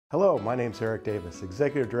Hello, my name's Erik Davis,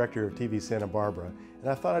 Executive Director of TV Santa Barbara,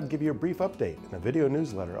 and I thought I'd give you a brief update in a video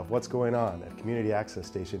newsletter of what's going on at Community Access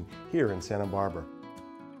Station here in Santa Barbara.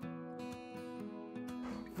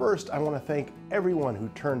 First, I want to thank everyone who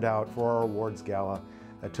turned out for our awards gala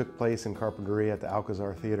that took place in Carpinteria at the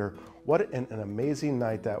Alcazar Theater. What an amazing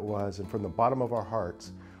night that was, and from the bottom of our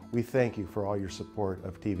hearts, we thank you for all your support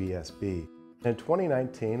of TVSB. In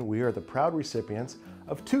 2019, we are the proud recipients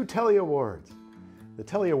of 2 Telly Awards. The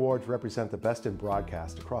Telly Awards represent the best in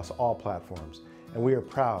broadcast across all platforms, and we are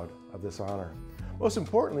proud of this honor. Most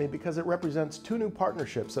importantly, because it represents 2 new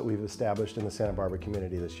partnerships that we've established in the Santa Barbara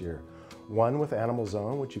community this year. One with Animal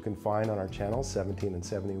Zone, which you can find on our channels 17 and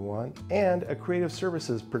 71, and a creative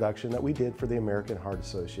services production that we did for the American Heart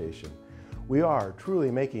Association. We are truly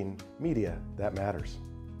making media that matters.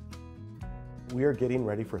 We are getting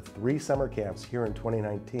ready for 3 summer camps here in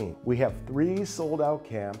 2019. We have 3 sold-out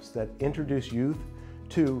camps that introduce youth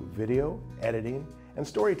to video, editing, and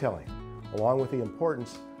storytelling, along with the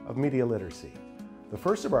importance of media literacy. The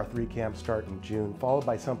first of our 3 camps start in June, followed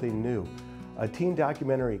by something new, a teen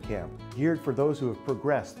documentary camp geared for those who have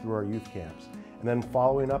progressed through our youth camps, and then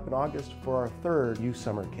following up in August for our 3rd youth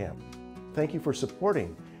summer camp. Thank you for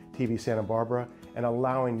supporting TV Santa Barbara and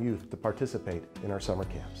allowing youth to participate in our summer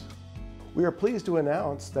camps. We are pleased to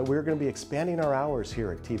announce that we're going to be expanding our hours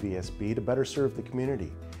here at TVSB to better serve the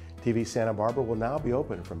community. TV Santa Barbara will now be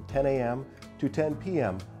open from 10 a.m. to 10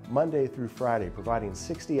 p.m. Monday through Friday, providing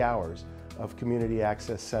 60 hours of Community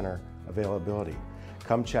Access Center availability.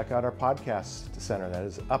 Come check out our podcast center that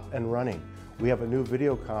is up and running. We have a new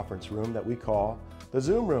video conference room that we call the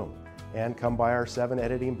Zoom Room, and come by our 7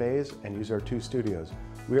 editing bays and use our 2 studios.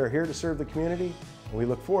 We are here to serve the community, and we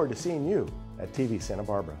look forward to seeing you at TV Santa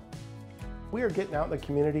Barbara. We are getting out in the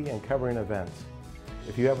community and covering events.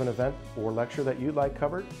 If you have an event or lecture that you'd like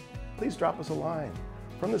covered, please drop us a line.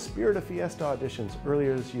 From the Spirit of Fiesta auditions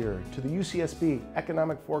earlier this year, to the UCSB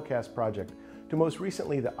Economic Forecast Project, to most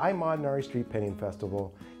recently the iModernary Street Painting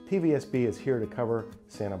Festival, TVSB is here to cover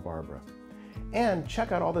Santa Barbara. And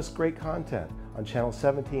check out all this great content on channel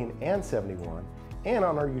 17 and 71 and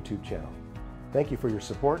on our YouTube channel. Thank you for your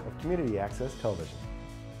support of Community Access Television.